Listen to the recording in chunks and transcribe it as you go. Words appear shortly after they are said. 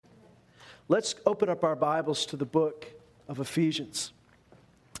Let's open up our Bibles to the book of Ephesians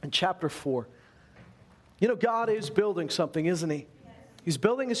in chapter 4. You know, God is building something, isn't He? He's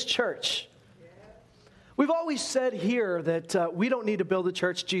building His church. We've always said here that we don't need to build a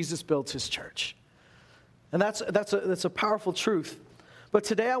church. Jesus builds His church. And that's a powerful truth. But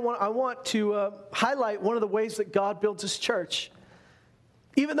today I want to highlight one of the ways that God builds His church.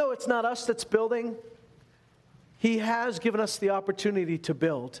 Even though it's not us that's building, He has given us the opportunity to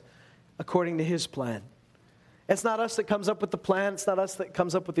build according to His plan. It's not us that comes up with the plan. It's not us that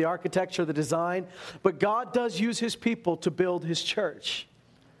comes up with the architecture, the design. But God does use His people to build His church.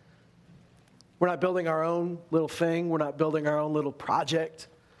 We're not building our own little thing. We're not building our own little project.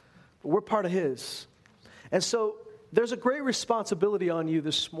 But we're part of His. And so there's a great responsibility on you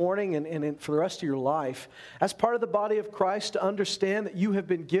this morning and for the rest of your life as part of the body of Christ to understand that you have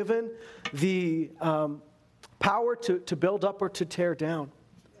been given the power to build up or to tear down.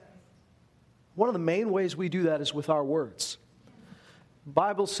 One of the main ways we do that is with our words. The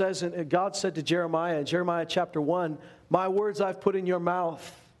Bible says, and God said to Jeremiah in Jeremiah chapter 1, "My words I've put in your mouth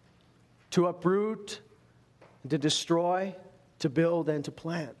to uproot, to destroy, to build, and to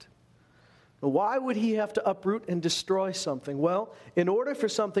plant." Now, why would He have to uproot and destroy something? Well, in order for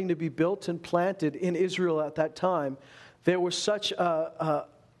something to be built and planted in Israel at that time, there was such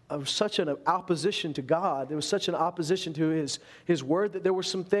an opposition to God. There was such an opposition to His word that there were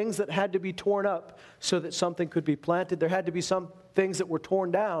some things that had to be torn up so that something could be planted. There had to be some things that were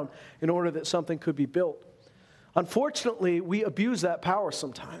torn down in order that something could be built. Unfortunately, we abuse that power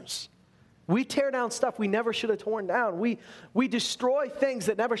sometimes. We tear down stuff we never should have torn down. We destroy things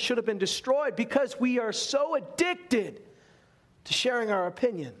that never should have been destroyed because we are so addicted to sharing our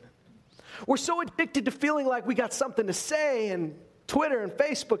opinion. We're so addicted to feeling like we got something to say, and Twitter and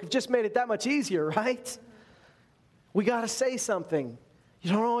Facebook have just made it that much easier, right? We got to say something.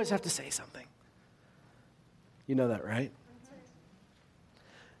 You don't always have to say something. You know that, right?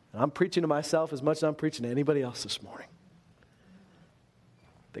 And I'm preaching to myself as much as I'm preaching to anybody else this morning.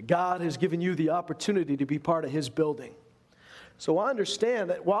 That God has given you the opportunity to be part of His building. So I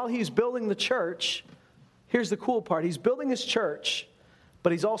understand that while He's building the church, here's the cool part. He's building His church,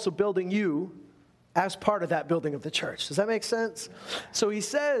 but He's also building you as part of that building of the church. Does that make sense? So he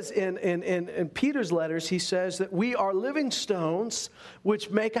says in Peter's letters, he says that we are living stones which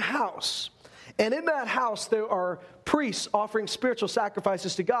make a house. And in that house, there are priests offering spiritual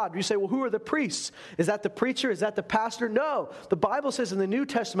sacrifices to God. You say, well, who are the priests? Is that the preacher? Is that the pastor? No. The Bible says in the New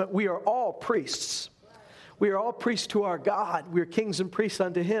Testament, we are all priests. We are all priests to our God. We are kings and priests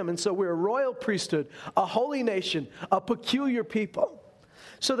unto Him. And so we're a royal priesthood, a holy nation, a peculiar people.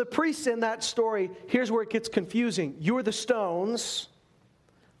 So the priests in that story, here's where it gets confusing. You're the stones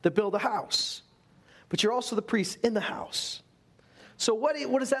that build a house, but you're also the priests in the house. So what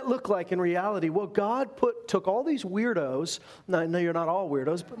does that look like in reality? Well, God took all these weirdos. Now, I know you're not all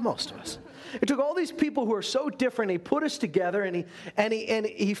weirdos, but most of us. He took all these people who are so different. He put us together, and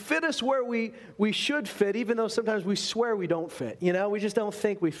he fit us where we should fit, even though sometimes we swear we don't fit. You know, we just don't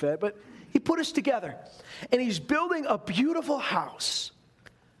think we fit. But He put us together, and He's building a beautiful house.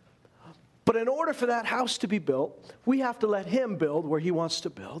 But in order for that house to be built, we have to let Him build where He wants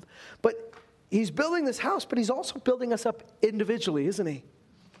to build. But He's building this house, but He's also building us up individually, isn't He?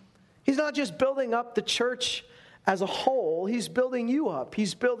 He's not just building up the church as a whole. He's building you up.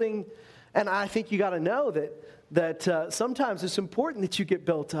 He's building, and I think you got to know that sometimes it's important that you get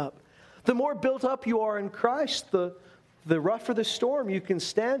built up. The more built up you are in Christ, the rougher the storm you can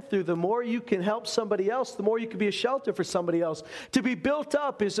stand through, the more you can help somebody else, the more you can be a shelter for somebody else. To be built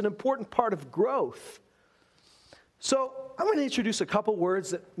up is an important part of growth. So I'm going to introduce a couple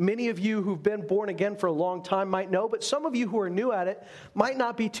words that many of you who've been born again for a long time might know, but some of you who are new at it might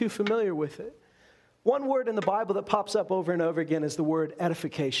not be too familiar with it. One word in the Bible that pops up over and over again is the word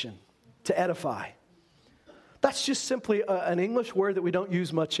edification, to edify. That's just simply an English word that we don't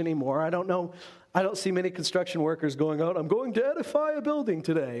use much anymore. I don't see many construction workers going out, I'm going to edify a building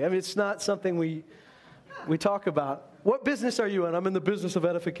today. I mean, it's not something we talk about. What business are you in? I'm in the business of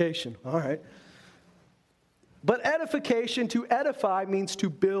edification. All right. But edification, to edify, means to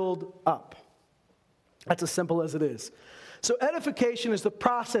build up. That's as simple as it is. So edification is the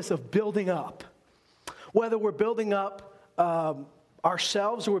process of building up. Whether we're building up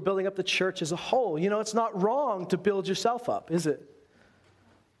ourselves or we're building up the church as a whole. You know, it's not wrong to build yourself up, is it?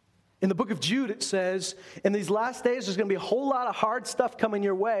 In the book of Jude, it says, in these last days, there's going to be a whole lot of hard stuff coming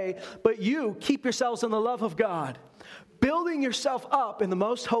your way, but you keep yourselves in the love of God, building yourself up in the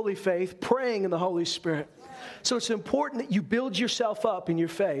most holy faith, praying in the Holy Spirit. So it's important that you build yourself up in your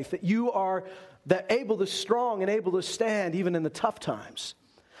faith, that you are able to strong and able to stand even in the tough times.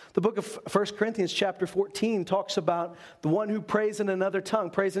 The book of 1 Corinthians chapter 14 talks about the one who prays in another tongue,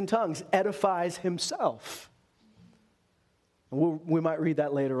 prays in tongues, edifies himself. We might read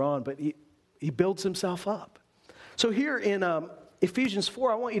that later on, but he builds himself up. So here in Ephesians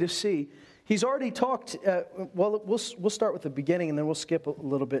 4, I want you to see, he's already talked, we'll start with the beginning and then we'll skip a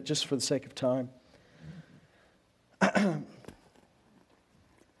little bit just for the sake of time.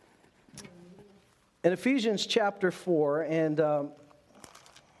 In Ephesians chapter 4, and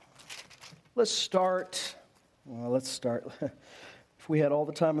let's start. If we had all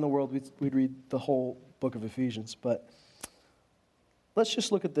the time in the world, we'd read the whole book of Ephesians. But let's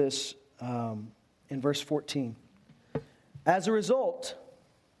just look at this in verse 14. As a result,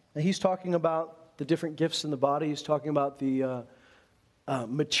 and he's talking about the different gifts in the body. He's talking about the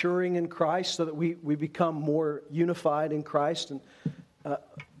maturing in Christ so that we become more unified in Christ. And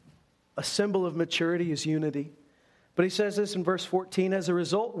a symbol of maturity is unity. But he says this in verse 14, as a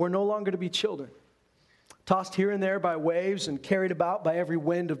result, we're no longer to be children, tossed here and there by waves and carried about by every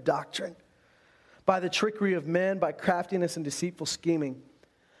wind of doctrine, by the trickery of men, by craftiness and deceitful scheming.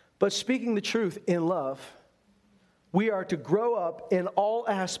 But speaking the truth in love, we are to grow up in all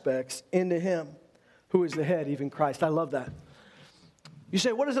aspects into him who is the head, even Christ. I love that. You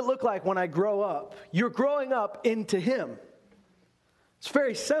say, what does it look like when I grow up? You're growing up into him. It's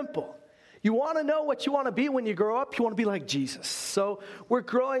very simple. You want to know what you want to be when you grow up? You want to be like Jesus. So we're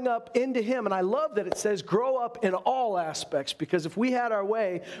growing up into him. And I love that it says grow up in all aspects, because if we had our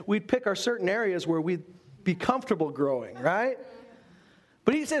way, we'd pick our certain areas where we'd be comfortable growing, right?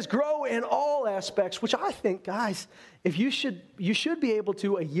 But he says grow in all aspects, which I think, guys, if you should be able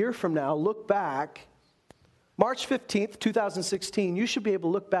to, a year from now, look back, March 15th, 2016, you should be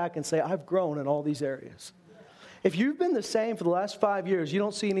able to look back and say, I've grown in all these areas. If you've been the same for the last 5 years, you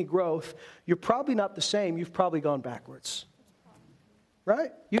don't see any growth, you're probably not the same, you've probably gone backwards.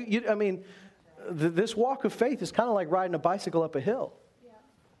 Right? This walk of faith is kind of like riding a bicycle up a hill.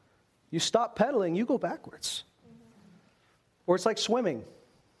 You stop pedaling, you go backwards. Or it's like swimming,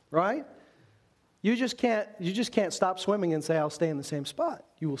 right? You just can't stop swimming and say, I'll stay in the same spot.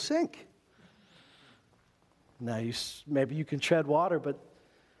 You will sink. Now, maybe you can tread water, but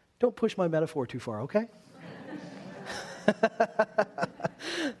don't push my metaphor too far, okay?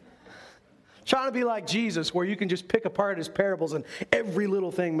 Trying to be like Jesus, where you can just pick apart his parables and every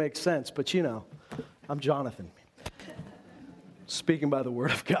little thing makes sense. But I'm Jonathan, speaking by the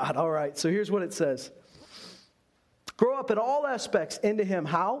word of God. All right, so here's what it says. Grow up in all aspects into him.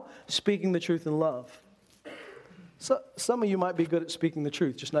 How? Speaking the truth in love. So some of you might be good at speaking the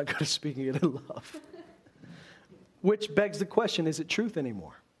truth, just not good at speaking it in love. Which begs the question, is it truth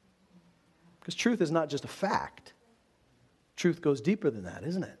anymore? Because truth is not just a fact. Truth goes deeper than that,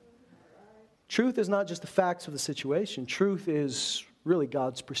 isn't it? Truth is not just the facts of the situation. Truth is really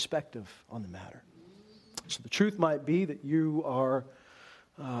God's perspective on the matter. So the truth might be that you are,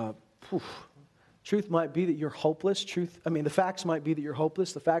 truth might be that you're hopeless. The facts might be that you're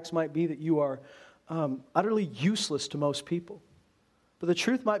hopeless. The facts might be that you are utterly useless to most people. But the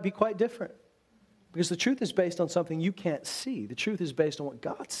truth might be quite different. Because the truth is based on something you can't see. The truth is based on what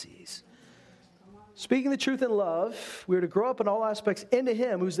God sees. Speaking the truth in love, we are to grow up in all aspects into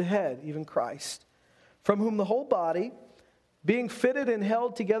him who's the head, even Christ, from whom the whole body, being fitted and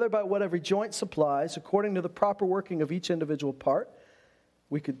held together by what every joint supplies, according to the proper working of each individual part.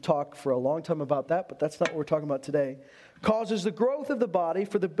 We could talk for a long time about that, but that's not what we're talking about today. Causes the growth of the body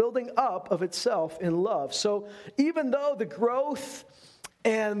for the building up of itself in love. So even though the growth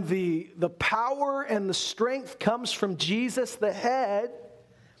and the power and the strength comes from Jesus, the head,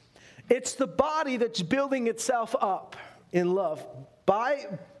 it's the body that's building itself up in love.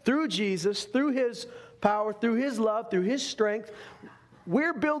 Through Jesus, through his power, through his love, through his strength,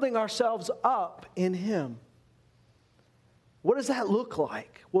 we're building ourselves up in him. What does that look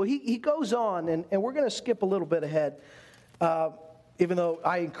like? Well, he goes on, and we're going to skip a little bit ahead, even though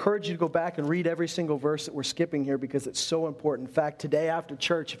I encourage you to go back and read every single verse that we're skipping here because it's so important. In fact, today after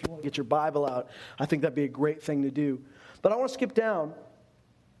church, if you want to get your Bible out, I think that'd be a great thing to do. But I want to skip down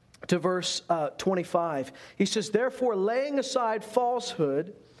to verse 25. He says, therefore, laying aside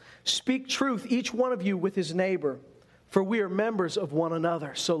falsehood, speak truth, each one of you with his neighbor, for we are members of one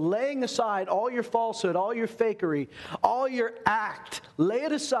another. So laying aside all your falsehood, all your fakery, all your act, lay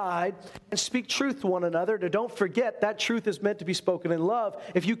it aside and speak truth to one another. Now, don't forget that truth is meant to be spoken in love.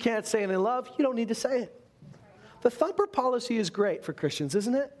 If you can't say it in love, you don't need to say it. The thumper policy is great for Christians,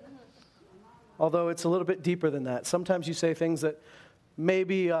 isn't it? Although it's a little bit deeper than that. Sometimes you say things that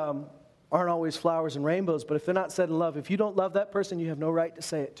maybe aren't always flowers and rainbows, but if they're not said in love, if you don't love that person, you have no right to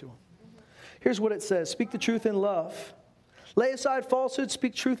say it to them. Here's what it says. Speak the truth in love. Lay aside falsehood,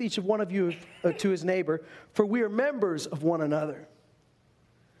 speak truth, each of one of you to his neighbor, for we are members of one another.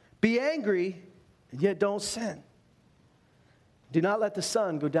 Be angry, and yet don't sin. Do not let the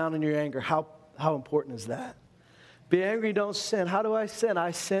sun go down in your anger. How important is that? Be angry, don't sin. How do I sin?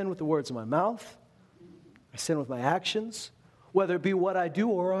 I sin with the words of my mouth. I sin with my actions, whether it be what I do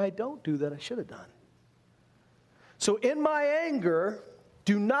or I don't do that I should have done. So in my anger,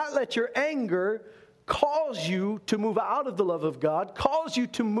 do not let your anger cause you to move out of the love of God, cause you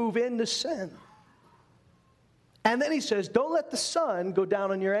to move into sin. And then he says, don't let the sun go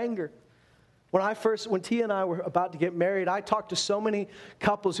down on your anger. When Tia and I were about to get married, I talked to so many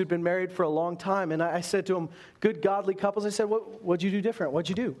couples who'd been married for a long time, and I said to them, good godly couples, I said, what'd you do different? What'd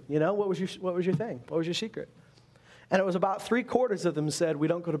you do? You know, what was your thing? What was your secret? And it was about 3/4 of them said, we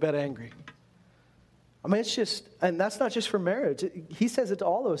don't go to bed angry. I mean, it's just, and that's not just for marriage. He says it to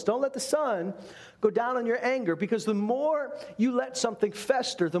all of us. Don't let the sun go down on your anger, because the more you let something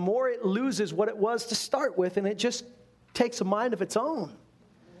fester, the more it loses what it was to start with, and it just takes a mind of its own.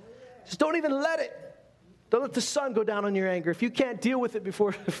 Just don't even let it. Don't let the sun go down on your anger. If you can't deal with it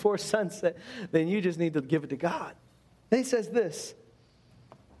before sunset, then you just need to give it to God. Then he says this,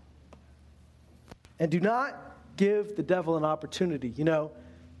 and do not give the devil an opportunity. You know,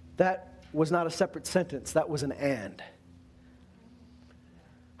 that was not a separate sentence. That was an and.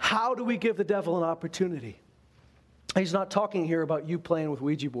 How do we give the devil an opportunity? He's not talking here about you playing with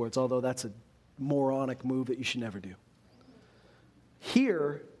Ouija boards, although that's a moronic move that you should never do.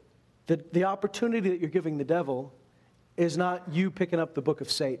 Here, the opportunity that you're giving the devil is not you picking up the book of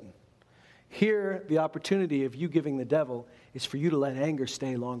Satan. Here, the opportunity of you giving the devil is for you to let anger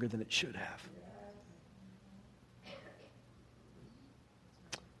stay longer than it should have.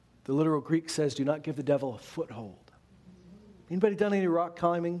 The literal Greek says, do not give the devil a foothold. Anybody done any rock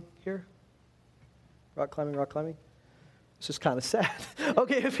climbing here? Rock climbing? It's just kind of sad.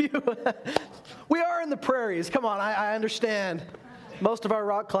 Okay, we are in the prairies. Come on, I understand. Most of our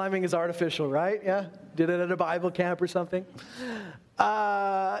rock climbing is artificial, right? Yeah? Did it at a Bible camp or something?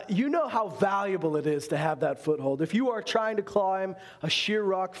 You know how valuable it is to have that foothold. If you are trying to climb a sheer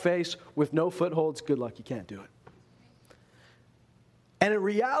rock face with no footholds, good luck, you can't do it. And in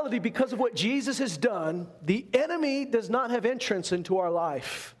reality, because of what Jesus has done, the enemy does not have entrance into our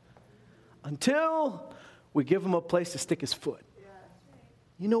life until we give him a place to stick his foot.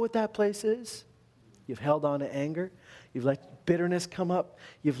 You know what that place is? You've held on to anger. You've let bitterness come up.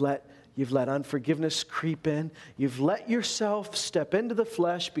 You've let unforgiveness creep in. You've let yourself step into the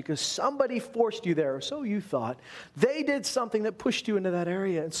flesh because somebody forced you there, or so you thought. They did something that pushed you into that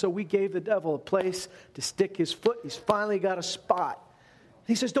area, and so we gave the devil a place to stick his foot. He's finally got a spot.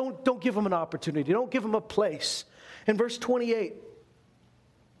 He says, don't give him an opportunity. Don't give him a place. In verse 28,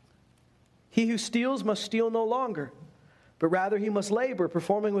 he who steals must steal no longer, but rather he must labor,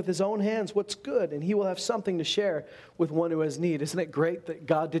 performing with his own hands what's good, and he will have something to share with one who has need. Isn't it great that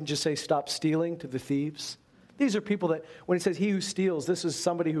God didn't just say stop stealing to the thieves? These are people that, when he says he who steals, this is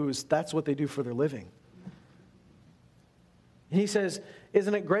somebody that's what they do for their living. And he says,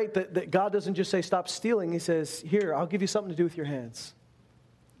 isn't it great that God doesn't just say stop stealing? He says, here, I'll give you something to do with your hands.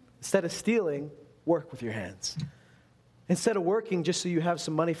 Instead of stealing, work with your hands. Instead of working just so you have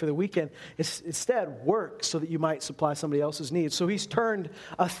some money for the weekend, instead work so that you might supply somebody else's needs. So he's turned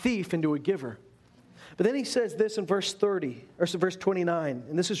a thief into a giver. But then he says this in verse 29,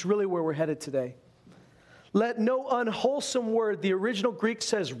 and this is really where we're headed today. Let no unwholesome word, the original Greek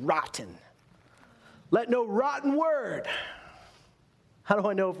says rotten. Let no rotten word. How do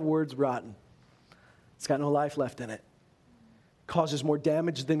I know if a word's rotten? It's got no life left in it. Causes more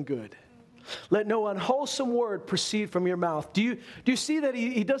damage than good. Let no unwholesome word proceed from your mouth. Do you see that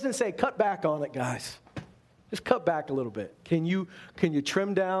he doesn't say cut back on it, guys? Just cut back a little bit. Can you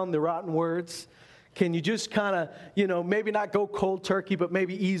trim down the rotten words? Can you just kind of, maybe not go cold turkey, but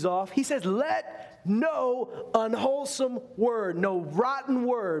maybe ease off? He says, let no unwholesome word, no rotten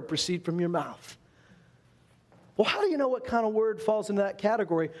word proceed from your mouth. Well, how do you know what kind of word falls into that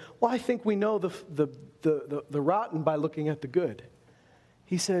category? Well, I think we know the rotten by looking at the good.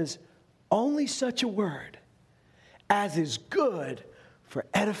 He says, only such a word as is good for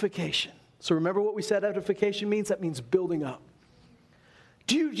edification. So remember what we said edification means? That means building up.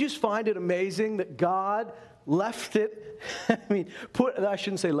 Do you just find it amazing that God left it? I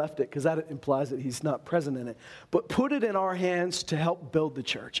shouldn't say left it because that implies that he's not present in it. But put it in our hands to help build the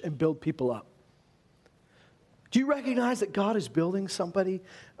church and build people up. Do you recognize that God is building somebody?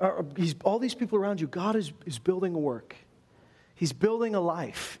 All these people around you, God is building a work. He's building a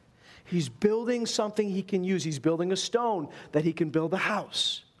life. He's building something he can use. He's building a stone that he can build a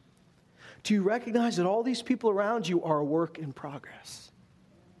house. Do you recognize that all these people around you are a work in progress?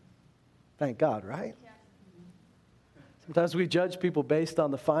 Thank God, right? Sometimes we judge people based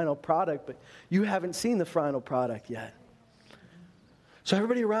on the final product, but you haven't seen the final product yet. So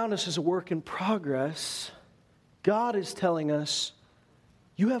everybody around us is a work in progress. God is telling us,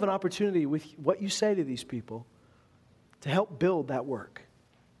 you have an opportunity with what you say to these people to help build that work.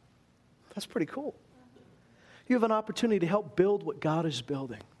 That's pretty cool. You have an opportunity to help build what God is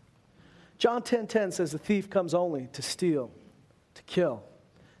building. John 10:10 says the thief comes only to steal, to kill,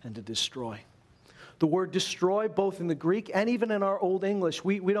 and to destroy. The word destroy, both in the Greek and even in our Old English,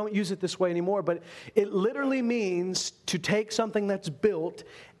 we don't use it this way anymore, but it literally means to take something that's built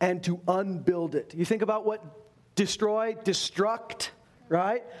and to unbuild it. You think about what destroy, destruct,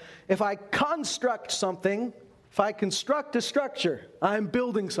 right? If I construct something, if I construct a structure, I'm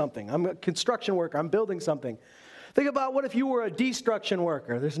building something. I'm a construction worker, I'm building something. Think about what if you were a destruction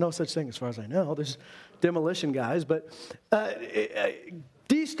worker. There's no such thing as far as I know. There's demolition guys, but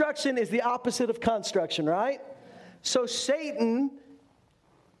destruction is the opposite of construction, right? So Satan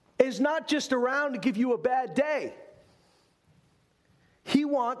is not just around to give you a bad day. He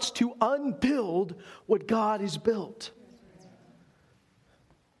wants to unbuild what God has built.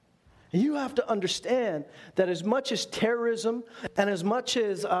 And you have to understand that as much as terrorism and as much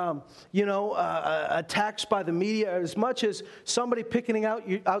as, attacks by the media, as much as somebody picking out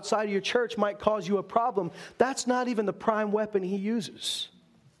you outside of your church might cause you a problem, that's not even the prime weapon he uses.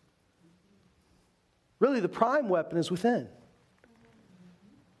 Really, the prime weapon is within.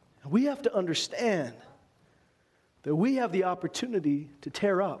 And we have to understand that we have the opportunity to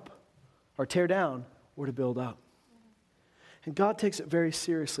tear up or tear down or to build up. And God takes it very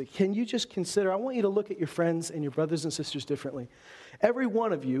seriously. Can you just consider, I want you to look at your friends and your brothers and sisters differently. Every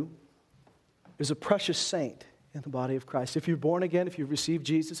one of you is a precious saint in the body of Christ. If you're born again, if you've received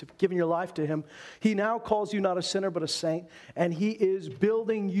Jesus, if you've given your life to him, he now calls you not a sinner but a saint, and he is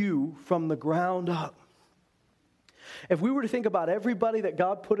building you from the ground up. If we were to think about everybody that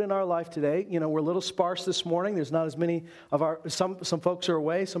God put in our life today, we're a little sparse this morning. There's not as many of some folks are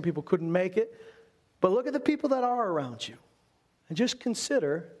away, some people couldn't make it. But look at the people that are around you. And just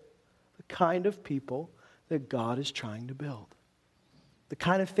consider the kind of people that God is trying to build. The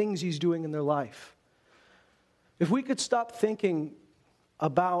kind of things he's doing in their life. If we could stop thinking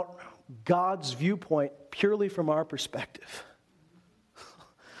about God's viewpoint purely from our perspective.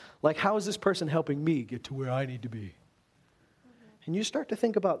 Like, how is this person helping me get to where I need to be? And you start to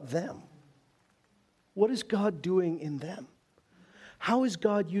think about them. What is God doing in them? How is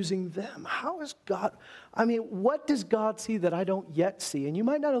God using them? What does God see that I don't yet see? And you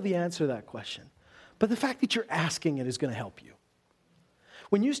might not know the answer to that question, but the fact that you're asking it is going to help you.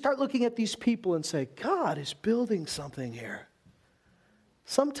 When you start looking at these people and say, God is building something here.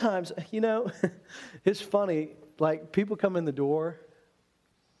 Sometimes, it's funny, like people come in the door,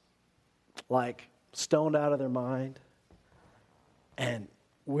 like stoned out of their mind, and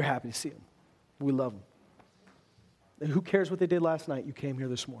we're happy to see them. We love them. And who cares what they did last night? You came here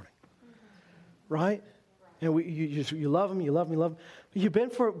this morning. Right? And you love them, you love them, you love them. You've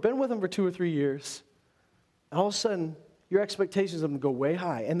been with them for 2 or 3 years. And all of a sudden, your expectations of them go way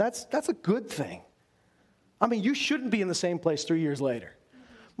high. And that's a good thing. You shouldn't be in the same place 3 years later.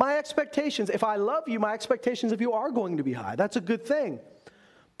 My expectations, if I love you, my expectations of you are going to be high. That's a good thing.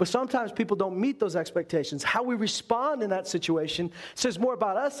 But sometimes people don't meet those expectations. How we respond in that situation says more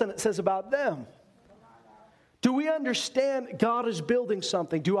about us than it says about them. Do we understand God is building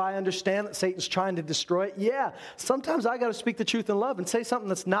something? Do I understand that Satan's trying to destroy it? Yeah. Sometimes I got to speak the truth in love and say something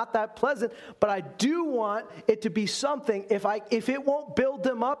that's not that pleasant, but I do want it to be something. If it won't build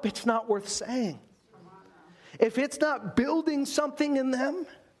them up, it's not worth saying. If it's not building something in them,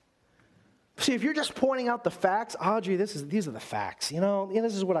 see, if you're just pointing out the facts, Audrey, these are the facts.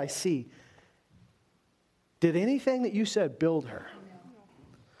 This is what I see. Did anything that you said build her?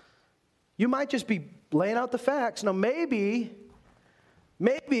 You might just be laying out the facts. Now, maybe,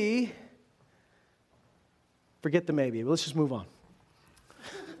 forget the maybe, but let's just move on.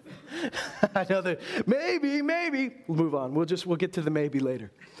 I know that maybe, we'll move on. We'll get to the maybe later.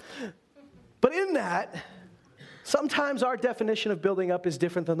 But in that, sometimes our definition of building up is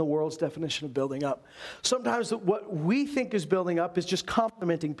different than the world's definition of building up. Sometimes what we think is building up is just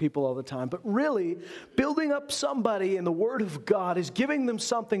complimenting people all the time. But really, building up somebody in the Word of God is giving them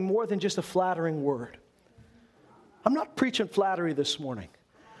something more than just a flattering word. I'm not preaching flattery this morning.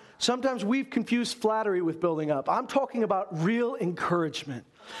 Sometimes we've confused flattery with building up. I'm talking about real encouragement.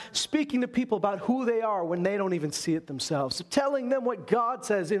 Speaking to people about who they are when they don't even see it themselves. Telling them what God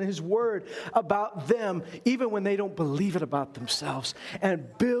says in His Word about them, even when they don't believe it about themselves.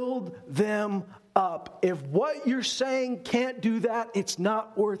 And build them up. If what you're saying can't do that, it's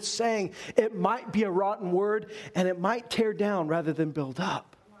not worth saying. It might be a rotten word, and it might tear down rather than build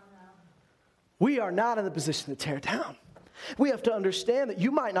up. We are not in the position to tear down. We have to understand that you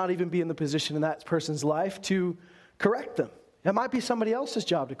might not even be in the position in that person's life to correct them. It might be somebody else's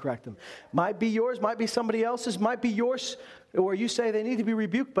job to correct them. Might be yours, might be somebody else's, might be yours, or you say they need to be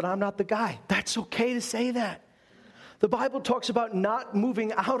rebuked, but I'm not the guy. That's okay to say that. The Bible talks about not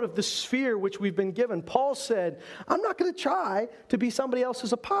moving out of the sphere which we've been given. Paul said, I'm not going to try to be somebody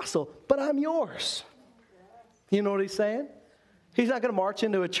else's apostle, but I'm yours. You know what he's saying? He's not going to march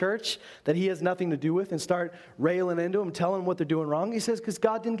into a church that he has nothing to do with and start railing into them, telling them what they're doing wrong. He says, because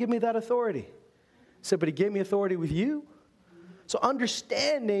God didn't give me that authority. He said, but He gave me authority with you. So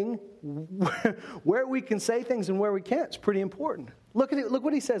understanding where we can say things and where we can't is pretty important. Look at it. Look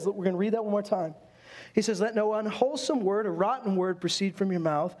what he says. We're going to read that one more time. He says, let no unwholesome word or rotten word proceed from your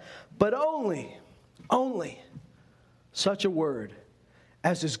mouth, but only such a word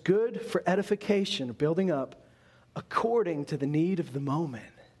as is good for edification or building up, according to the need of the moment,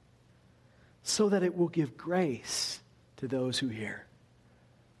 so that it will give grace to those who hear.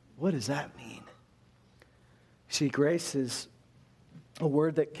 What does that mean? See, grace is a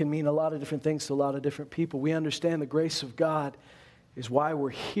word that can mean a lot of different things to a lot of different people. We understand the grace of God is why we're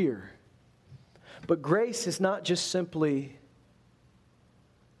here. But grace is not just simply,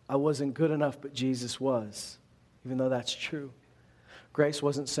 I wasn't good enough, but Jesus was, even though that's true. Grace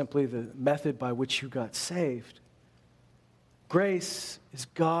wasn't simply the method by which you got saved. Grace is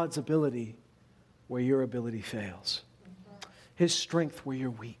God's ability where your ability fails. His strength where you're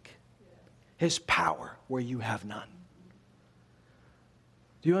weak. His power where you have none.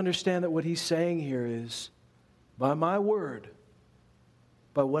 Do you understand that what he's saying here is, by my word,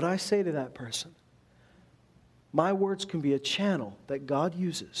 by what I say to that person, my words can be a channel that God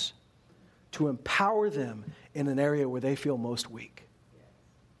uses to empower them in an area where they feel most weak,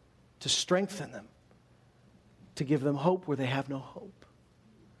 to strengthen them, to give them hope where they have no hope,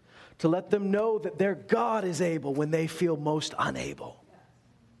 to let them know that their God is able when they feel most unable.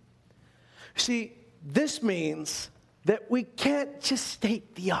 See, this means that we can't just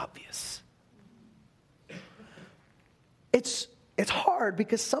state the obvious. It's hard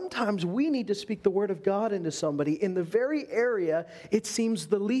because sometimes we need to speak the word of God into somebody in the very area it seems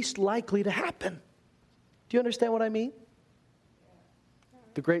the least likely to happen. Do you understand what I mean?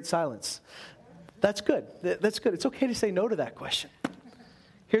 The great silence. That's good. That's good. It's okay to say no to that question.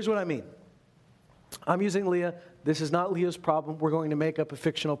 Here's what I mean. I'm using Leah. This is not Leah's problem. We're going to make up a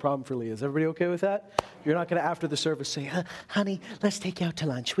fictional problem for Leah. Is everybody okay with that? You're not going to, after the service, say, honey, let's take you out to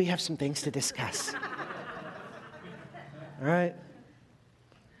lunch. We have some things to discuss. All right?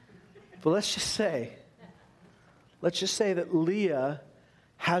 But let's just say that Leah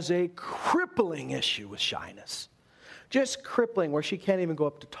has a crippling issue with shyness. Just crippling, where she can't even go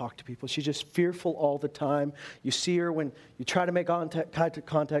up to talk to people. She's just fearful all the time. You see her when you try to make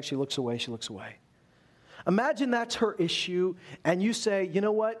contact, she looks away, Imagine that's her issue, and you say, you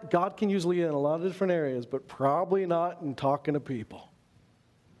know what? God can use Leah in a lot of different areas, but probably not in talking to people.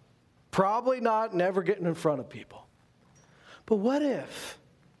 Probably not in ever getting in front of people. But what if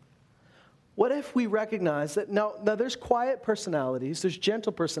we recognize that now there's quiet personalities, there's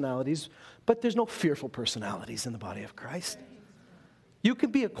gentle personalities, but there's no fearful personalities in the body of Christ. You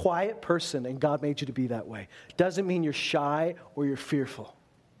can be a quiet person, and God made you to be that way. Doesn't mean you're shy or you're fearful,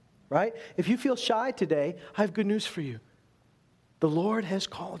 right? If you feel shy today, I have good news for you. The Lord has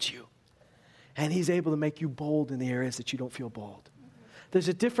called you, and He's able to make you bold in the areas that you don't feel bold. There's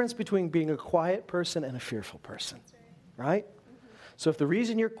a difference between being a quiet person and a fearful person, right? So if the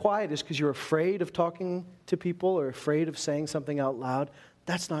reason you're quiet is because you're afraid of talking to people or afraid of saying something out loud,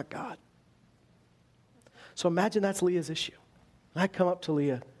 that's not God. So imagine that's Leah's issue. I come up to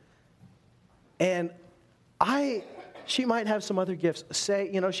Leah, and she might have some other gifts.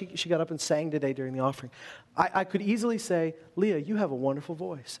 Say, she got up and sang today during the offering. I could easily say, Leah, you have a wonderful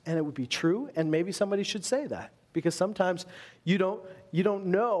voice. And it would be true, and maybe somebody should say that. Because sometimes you don't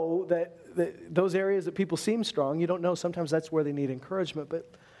know that those areas that people seem strong, you don't know sometimes that's where they need encouragement.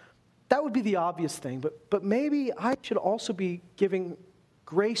 But that would be the obvious thing. But maybe I should also be giving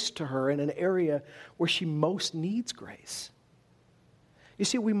grace to her in an area where she most needs grace. You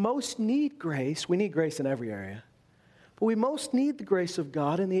see, we most need grace. We need grace in every area. But we most need the grace of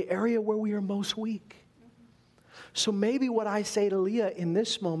God in the area where we are most weak. So maybe what I say to Leah in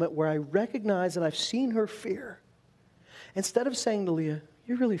this moment where I recognize that I've seen her fear, instead of saying to Leah,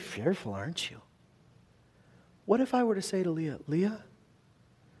 you're really fearful, aren't you? What if I were to say to Leah, Leah,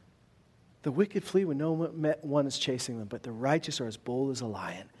 the wicked flee when no one is chasing them, but the righteous are as bold as a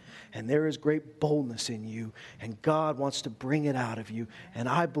lion. And there is great boldness in you, and God wants to bring it out of you. And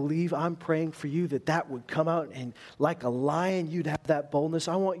I believe, I'm praying for you that would come out, and like a lion, you'd have that boldness.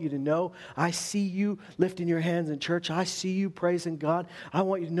 I want you to know, I see you lifting your hands in church. I see you praising God. I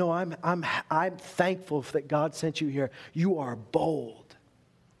want you to know I'm thankful that God sent you here. You are bold.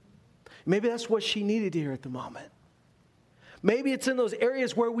 Maybe that's what she needed to hear at the moment. Maybe it's in those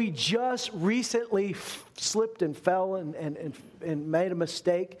areas where we just recently slipped and fell and made a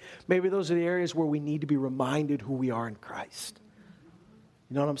mistake. Maybe those are the areas where we need to be reminded who we are in Christ.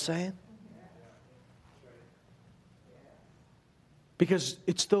 You know what I'm saying? Because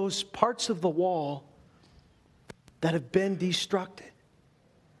it's those parts of the wall that have been destructed.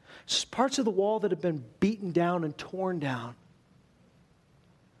 It's parts of the wall that have been beaten down and torn down.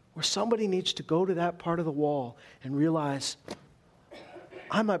 Where somebody needs to go to that part of the wall and realize,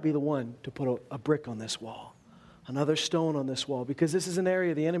 I might be the one to put a brick on this wall, another stone on this wall, because this is an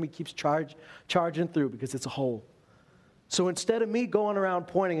area the enemy keeps charging through because it's a hole. So instead of me going around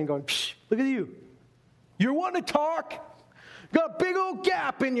pointing and going, psh, look at you. You're wanting to talk? Got a big old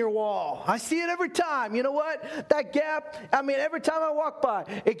gap in your wall. I see it every time. You know what? That gap, every time I walk by,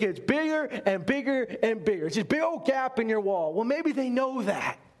 it gets bigger and bigger and bigger. It's just a big old gap in your wall. Well, maybe they know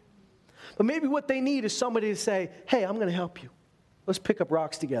that. But maybe what they need is somebody to say, hey, I'm going to help you. Let's pick up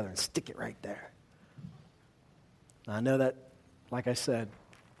rocks together and stick it right there. Now, I know that, like I said,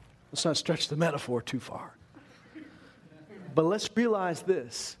 let's not stretch the metaphor too far. But let's realize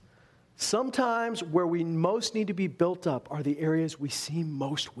this. Sometimes where we most need to be built up are the areas we seem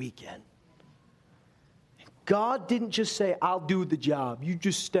most weak in. God didn't just say, I'll do the job. You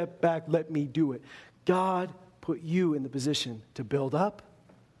just step back, let me do it. God put you in the position to build up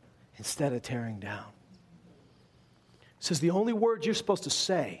instead of tearing down. It says the only words you're supposed to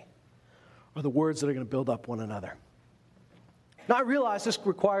say are the words that are going to build up one another. Now, I realize this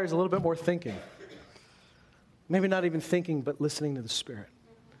requires a little bit more thinking. Maybe not even thinking, but listening to the Spirit.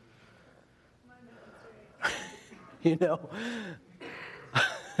 You know,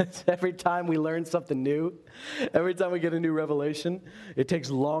 every time we learn something new, every time we get a new revelation, it takes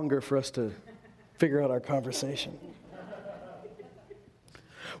longer for us to figure out our conversation.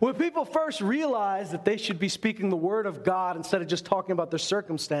 When people first realized that they should be speaking the word of God instead of just talking about their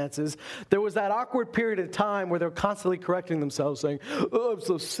circumstances, there was that awkward period of time where they're constantly correcting themselves, saying, oh, I'm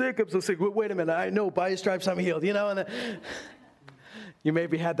so sick. Wait a minute, I know, by his stripes I'm healed, you know. And you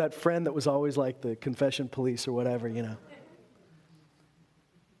maybe had that friend that was always like the confession police or whatever, you know.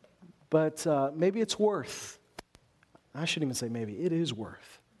 But maybe it's worth, I shouldn't even say maybe, it is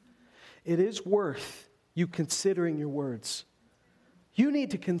worth. It is worth you considering your words. You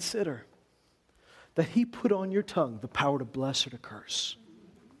need to consider that he put on your tongue the power to bless or to curse.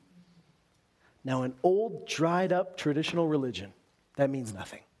 Now, in old, dried up, traditional religion, that means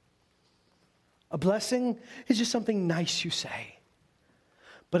nothing. A blessing is just something nice you say.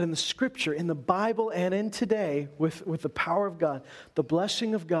 But in the Scripture, in the Bible, and in today, with the power of God, the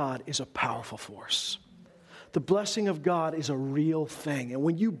blessing of God is a powerful force. The blessing of God is a real thing. And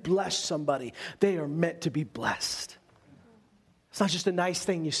when you bless somebody, they are meant to be blessed. It's not just a nice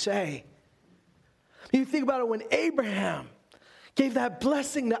thing you say. You think about it when Abraham gave that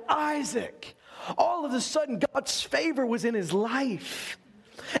blessing to Isaac. All of a sudden, God's favor was in his life.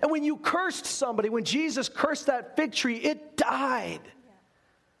 And when you cursed somebody, when Jesus cursed that fig tree, it died.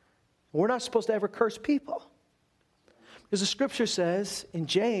 We're not supposed to ever curse people. Because the Scripture says in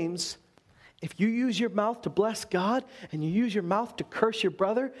James, if you use your mouth to bless God and you use your mouth to curse your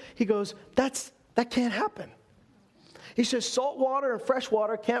brother, he goes, that can't happen. He says salt water and fresh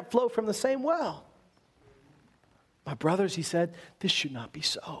water can't flow from the same well. My brothers, he said, this should not be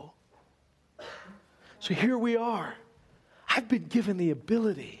so. So here we are. I've been given the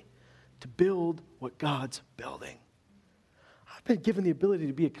ability to build what God's building. I've been given the ability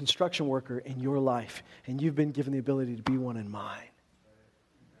to be a construction worker in your life, and you've been given the ability to be one in mine.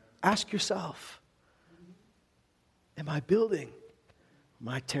 Ask yourself, am I building? Am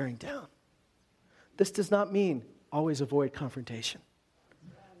I tearing down? This does not mean always avoid confrontation.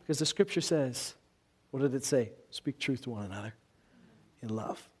 Because the Scripture says, what did it say? Speak truth to one another in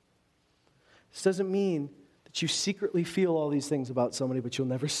love. This doesn't mean that you secretly feel all these things about somebody, but you'll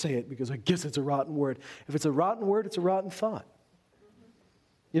never say it because I guess it's a rotten word. If it's a rotten word, it's a rotten thought.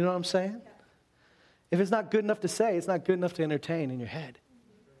 You know what I'm saying? If it's not good enough to say, it's not good enough to entertain in your head.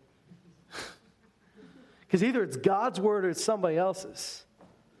 Because either it's God's word or it's somebody else's.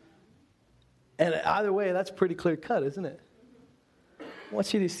 And either way, that's pretty clear cut, isn't it? I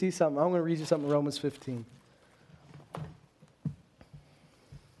want you to see something. I'm going to read you something in Romans 15.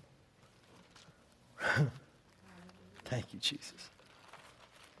 Thank you, Jesus.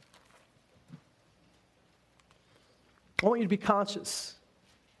 I want you to be conscious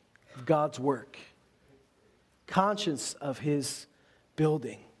of God's work, conscious of his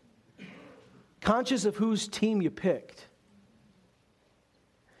building, conscious of whose team you picked.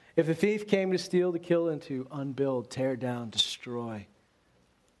 If the thief came to steal, to kill, and to unbuild, tear down, destroy,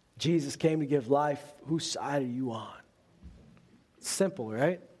 Jesus came to give life, whose side are you on? It's simple,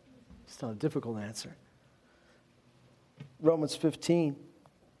 right? It's not a difficult answer. Romans 15.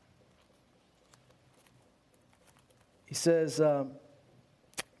 He says,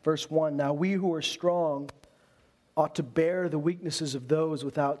 verse 1, now we who are strong ought to bear the weaknesses of those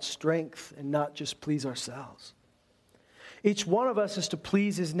without strength and not just please ourselves. Each one of us is to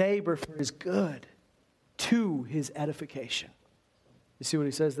please his neighbor for his good, to his edification. You see what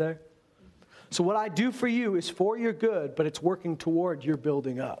he says there? So what I do for you is for your good, but it's working toward your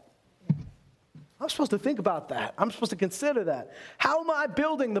building up. I'm supposed to think about that. I'm supposed to consider that. How am I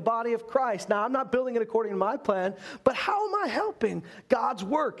building the body of Christ? Now, I'm not building it according to my plan, but how am I helping God's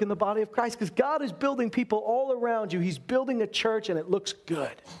work in the body of Christ? Because God is building people all around you. He's building a church, and it looks good.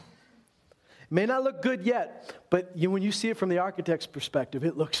 It may not look good yet, but when you see it from the architect's perspective,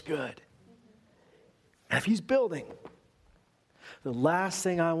 it looks good. And if he's building, the last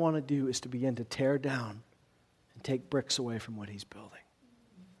thing I want to do is to begin to tear down and take bricks away from what he's building.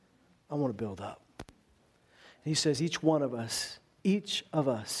 I want to build up. And he says each of us, this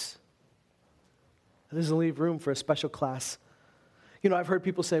doesn't leave room for a special class. You know, I've heard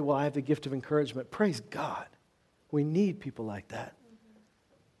people say, well, I have the gift of encouragement. Praise God. We need people like that.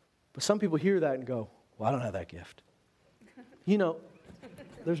 But some people hear that and go, well, I don't have that gift. You know,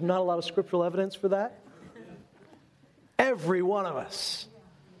 there's not a lot of scriptural evidence for that. Every one of us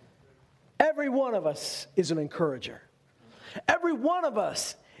is an encourager. Every one of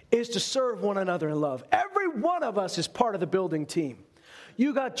us is to serve one another in love. Every one of us is part of the building team.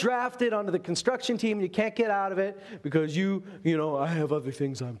 You got drafted onto the construction team and you can't get out of it because you know, I have other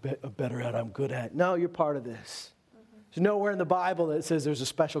things I'm better at, I'm good at. No, you're part of this. There's nowhere in the Bible that says there's a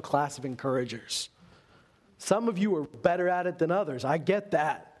special class of encouragers. Some of you are better at it than others. I get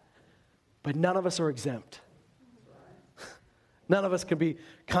that. But none of us are exempt. None of us can be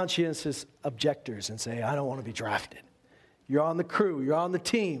conscientious objectors and say, I don't want to be drafted. You're on the crew. You're on the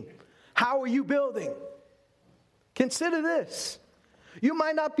team. How are you building? Consider this. You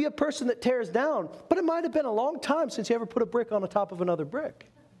might not be a person that tears down, but it might have been a long time since you ever put a brick on the top of another brick.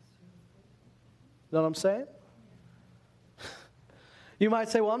 You know what I'm saying? You might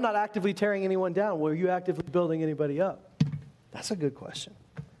say, well, I'm not actively tearing anyone down. Well, are you actively building anybody up? That's a good question.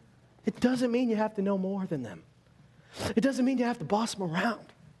 It doesn't mean you have to know more than them. It doesn't mean you have to boss them around.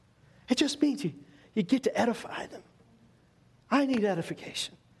 It just means you get to edify them. I need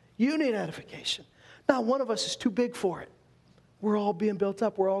edification. You need edification. Not one of us is too big for it. We're all being built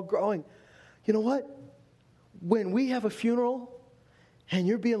up. We're all growing. You know what? When we have a funeral and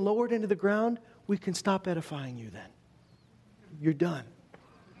you're being lowered into the ground, we can stop edifying you then. You're done.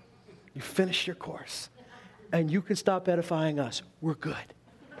 You finished your course. And you can stop edifying us. We're good.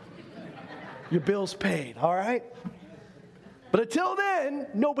 Your bill's paid, all right? But until then,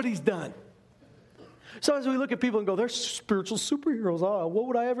 nobody's done. Sometimes we look at people and go, they're spiritual superheroes. Oh, what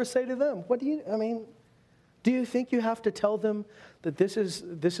would I ever say to them? Do you think you have to tell them that this is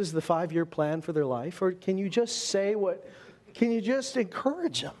the 5-year plan for their life? Or can you just can you just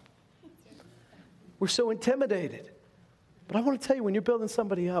encourage them? We're so intimidated. But I want to tell you, when you're building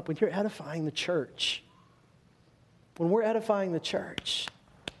somebody up, when you're edifying the church, when we're edifying the church,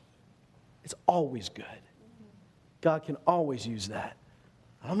 it's always good. God can always use that.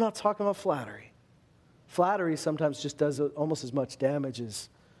 I'm not talking about flattery. Flattery sometimes just does almost as much damage as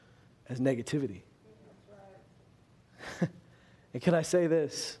negativity. And can I say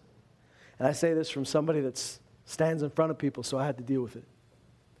this? And I say this from somebody that stands in front of people, so I had to deal with it.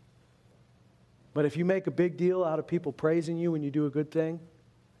 But if you make a big deal out of people praising you when you do a good thing,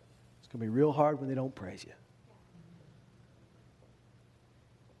 it's going to be real hard when they don't praise you.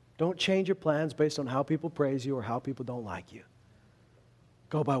 Don't change your plans based on how people praise you or how people don't like you.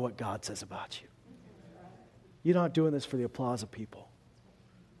 Go by what God says about you. You're not doing this for the applause of people.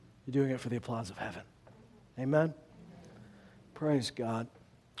 You're doing it for the applause of heaven. Amen? Praise God.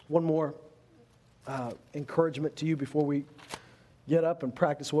 One more encouragement to you before we get up and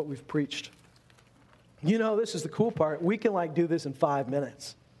practice what we've preached. You know, this is the cool part. We can do this in 5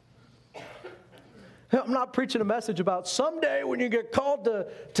 minutes. I'm not preaching a message about someday when you get called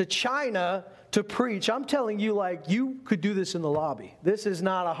to China to preach. I'm telling you, like, you could do this in the lobby. This is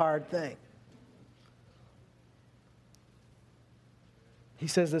not a hard thing. He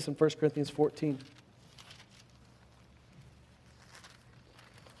says this in 1 Corinthians 14.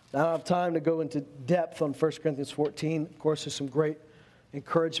 I don't have time to go into depth on 1 Corinthians 14. Of course, there's some great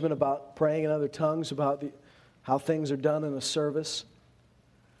encouragement about praying in other tongues, about how things are done in a service.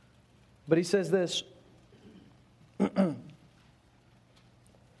 But he says this,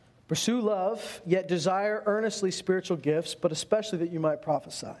 pursue love, yet desire earnestly spiritual gifts, but especially that you might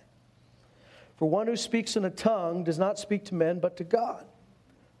prophesy. For one who speaks in a tongue does not speak to men, but to God.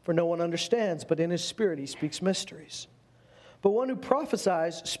 For no one understands, but in his spirit he speaks mysteries. But one who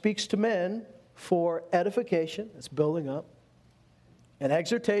prophesies speaks to men for edification, that's building up, and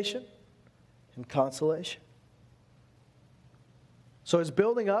exhortation, and consolation. So it's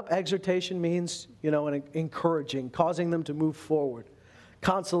building up. Exhortation means, and encouraging, causing them to move forward.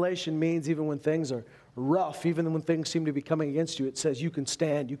 Consolation means even when things are rough, even when things seem to be coming against you, it says you can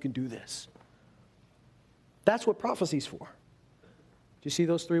stand, you can do this. That's what prophecy's for. Do you see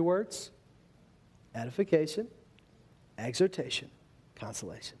those three words? Edification, exhortation,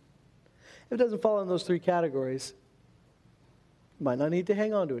 consolation. If it doesn't fall in those three categories, you might not need to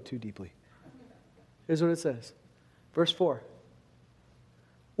hang on to it too deeply. Here's what it says. Verse 4.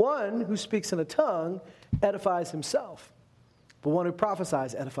 One who speaks in a tongue edifies himself, but one who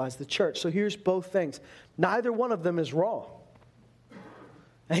prophesies edifies the church. So here's both things. Neither one of them is wrong.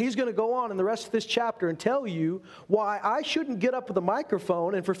 And he's going to go on in the rest of this chapter and tell you why I shouldn't get up with a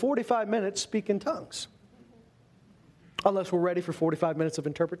microphone and for 45 minutes speak in tongues. Unless we're ready for 45 minutes of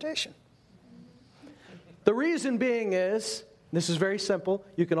interpretation. The reason being is, this is very simple,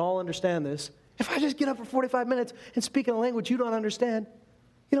 you can all understand this. If I just get up for 45 minutes and speak in a language you don't understand,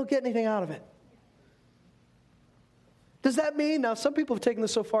 you don't get anything out of it. Does that mean, now some people have taken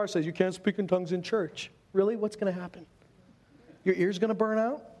this so far, says you can't speak in tongues in church. Really? What's going to happen? Your ear's going to burn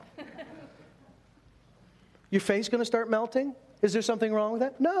out? Your face going to start melting? Is there something wrong with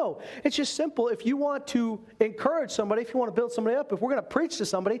that? No. It's just simple. If you want to encourage somebody, if you want to build somebody up, if we're going to preach to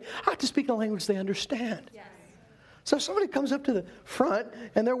somebody, I have to speak in a language they understand. Yes. So if somebody comes up to the front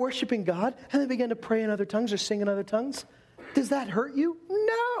and they're worshiping God and they begin to pray in other tongues or sing in other tongues, does that hurt you?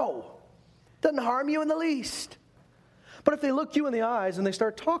 No. Doesn't harm you in the least. But if they look you in the eyes and they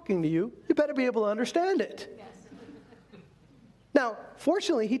start talking to you, you better be able to understand it. Yes. Now,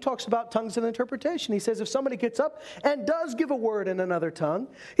 fortunately, he talks about tongues and interpretation. He says if somebody gets up and does give a word in another tongue,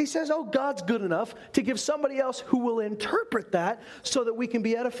 he says, oh, God's good enough to give somebody else who will interpret that so that we can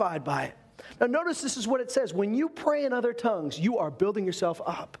be edified by it. Now, notice this is what it says. When you pray in other tongues, you are building yourself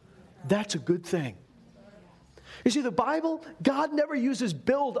up. That's a good thing. You see, the Bible, God never uses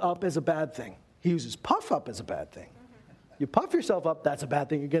build up as a bad thing. He uses puff up as a bad thing. You puff yourself up, that's a bad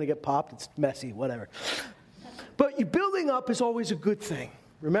thing. You're going to get popped. It's messy, whatever. But you building up is always a good thing.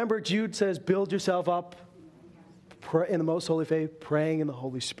 Remember, Jude says, build yourself up in the most holy faith, praying in the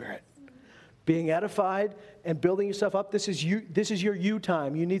Holy Spirit. Being edified and building yourself up, this is your you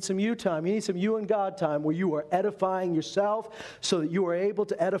time. You need some you time. You need some you and God time where you are edifying yourself so that you are able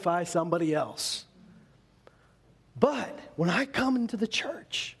to edify somebody else. But when I come into the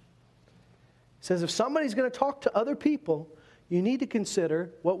church, it says if somebody's going to talk to other people, you need to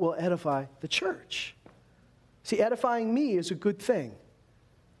consider what will edify the church. See, edifying me is a good thing.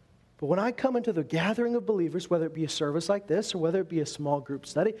 But when I come into the gathering of believers, whether it be a service like this, or whether it be a small group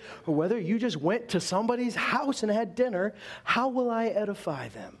study, or whether you just went to somebody's house and had dinner, how will I edify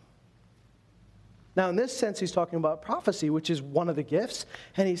them? Now, in this sense, he's talking about prophecy, which is one of the gifts.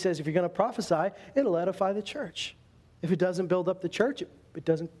 And he says if you're going to prophesy, it'll edify the church. If it doesn't build up the church, it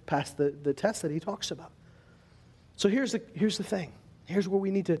doesn't pass the test that he talks about. So here's the thing. Here's where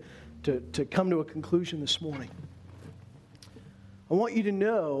we need to come to a conclusion this morning. I want you to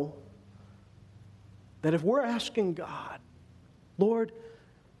know that if we're asking God, Lord,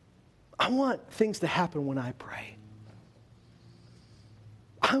 I want things to happen when I pray.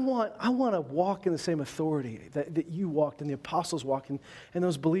 I want to walk in the same authority that you walked and the apostles walked and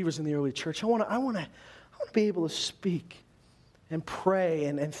those believers in the early church. I want to be able to speak and pray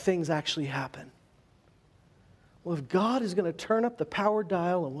and things actually happen. Well, if God is going to turn up the power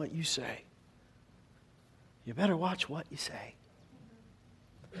dial on what you say, you better watch what you say.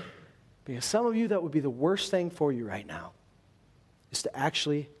 Because some of you, that would be the worst thing for you right now, is to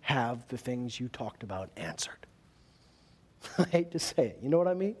actually have the things you talked about answered. I hate to say it. You know what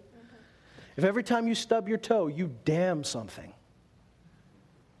I mean? If every time you stub your toe, you damn something,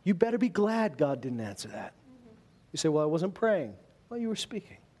 you better be glad God didn't answer that. You say, well, I wasn't praying. Well, you were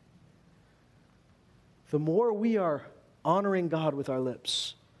speaking. the more we are honoring God with our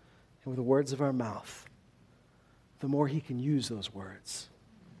lips and with the words of our mouth, the more He can use those words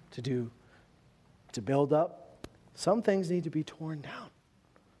to build up. Some things need to be torn down.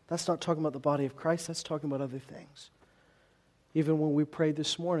 That's not talking about the body of Christ, that's talking about other things. Even when we prayed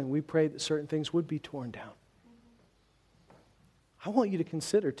this morning, we prayed that certain things would be torn down. I want you to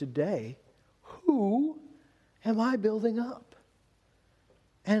consider today, who am I building up?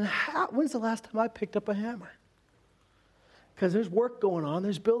 And when's the last time I picked up a hammer? Because there's work going on,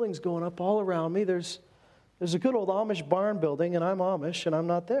 there's buildings going up all around me. There's a good old Amish barn building, and I'm Amish, and I'm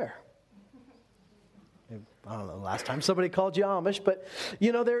not there. I don't know the last time somebody called you Amish, but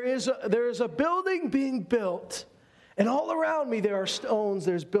there is a building being built, and all around me there are stones,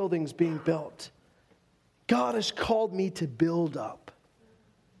 there's buildings being built. God has called me to build up.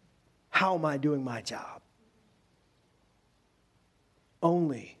 How am I doing my job?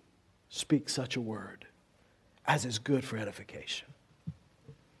 Only speak such a word as is good for edification.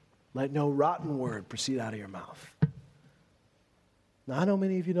 Let no rotten word proceed out of your mouth. Now, I know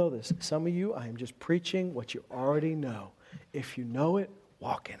many of you know this. Some of you, I am just preaching what you already know. If you know it,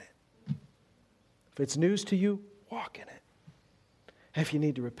 walk in it. If it's news to you, walk in it. If you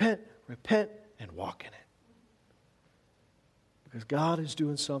need to repent and walk in it. Because God is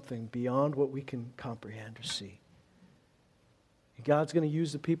doing something beyond what we can comprehend or see. And God's going to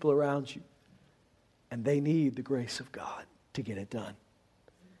use the people around you, and they need the grace of God to get it done.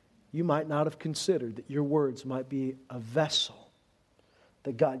 You might not have considered that your words might be a vessel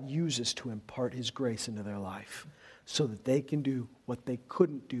that God uses to impart His grace into their life so that they can do what they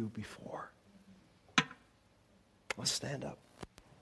couldn't do before. Let's stand up.